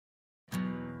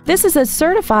This is a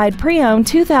certified pre-owned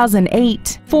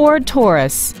 2008 Ford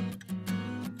Taurus.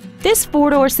 This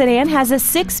four-door sedan has a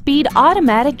 6-speed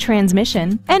automatic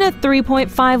transmission and a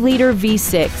 3.5-liter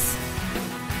V6.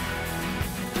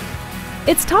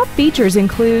 Its top features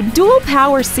include dual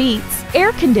power seats,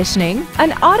 air conditioning,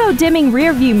 an auto-dimming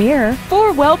rear-view mirror,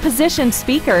 4 well-positioned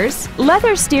speakers,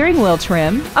 leather steering wheel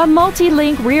trim, a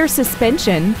multi-link rear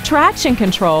suspension, traction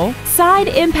control, side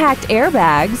impact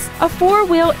airbags, a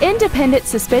 4-wheel independent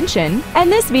suspension,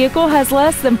 and this vehicle has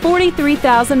less than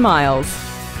 43,000 miles.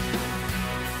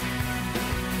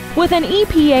 With an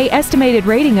EPA estimated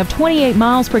rating of 28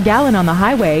 miles per gallon on the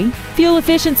highway, fuel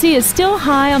efficiency is still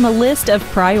high on the list of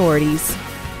priorities.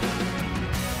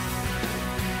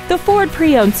 The Ford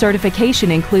Pre-Owned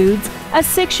certification includes a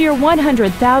 6-year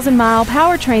 100,000-mile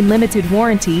powertrain limited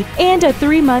warranty and a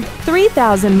 3-month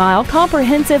 3,000-mile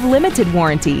comprehensive limited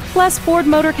warranty, plus Ford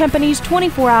Motor Company's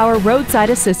 24-hour roadside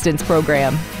assistance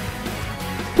program.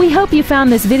 We hope you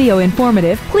found this video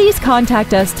informative. Please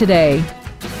contact us today.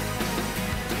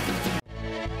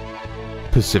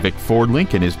 Pacific Ford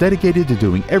Lincoln is dedicated to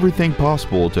doing everything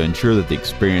possible to ensure that the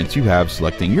experience you have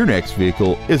selecting your next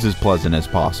vehicle is as pleasant as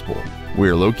possible. We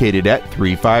are located at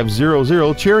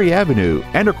 3500 Cherry Avenue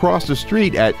and across the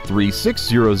street at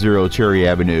 3600 Cherry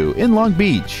Avenue in Long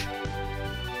Beach.